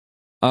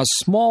A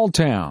small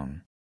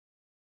town.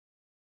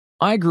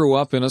 I grew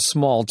up in a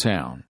small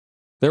town.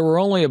 There were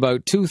only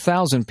about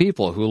 2,000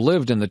 people who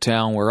lived in the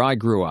town where I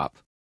grew up.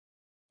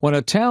 When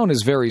a town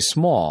is very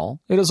small,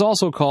 it is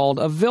also called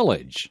a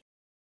village.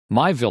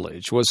 My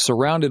village was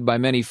surrounded by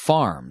many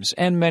farms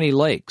and many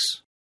lakes.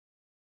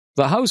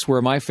 The house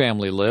where my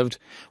family lived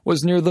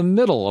was near the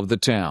middle of the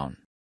town.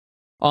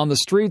 On the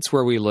streets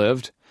where we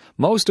lived,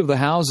 most of the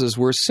houses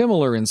were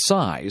similar in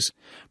size,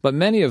 but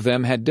many of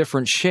them had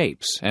different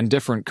shapes and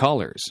different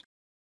colors.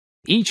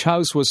 Each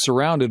house was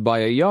surrounded by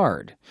a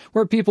yard,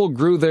 where people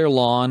grew their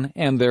lawn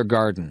and their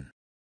garden.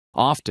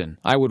 Often,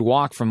 I would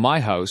walk from my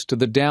house to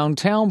the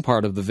downtown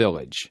part of the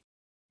village.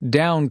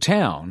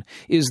 Downtown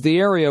is the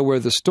area where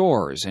the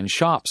stores and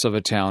shops of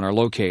a town are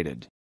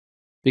located.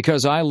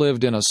 Because I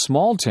lived in a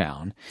small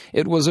town,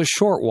 it was a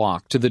short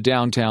walk to the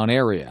downtown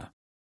area.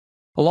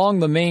 Along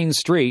the main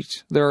street,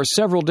 there are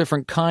several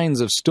different kinds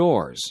of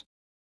stores.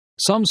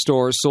 Some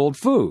stores sold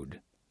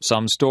food,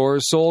 some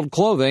stores sold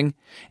clothing,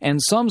 and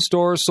some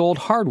stores sold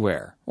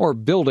hardware or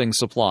building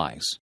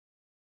supplies.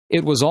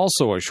 It was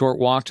also a short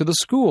walk to the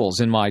schools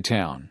in my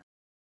town.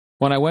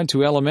 When I went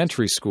to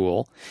elementary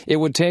school, it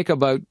would take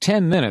about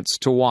 10 minutes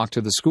to walk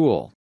to the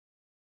school.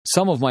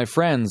 Some of my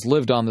friends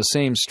lived on the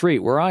same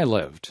street where I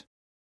lived.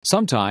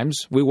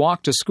 Sometimes we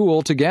walked to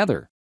school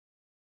together.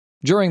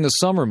 During the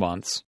summer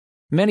months,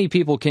 many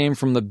people came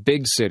from the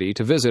big city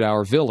to visit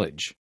our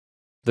village.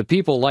 The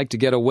people liked to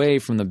get away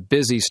from the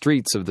busy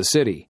streets of the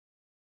city.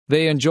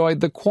 They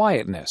enjoyed the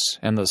quietness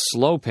and the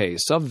slow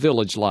pace of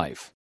village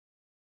life.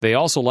 They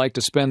also liked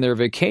to spend their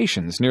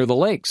vacations near the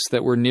lakes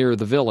that were near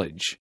the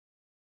village.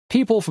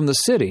 People from the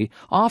city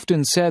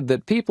often said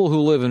that people who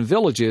live in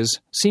villages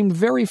seemed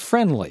very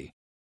friendly.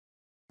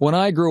 When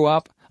I grew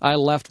up, I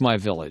left my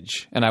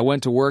village and I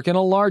went to work in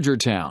a larger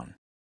town.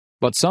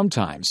 But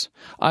sometimes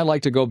I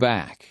like to go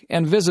back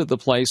and visit the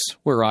place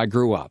where I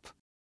grew up.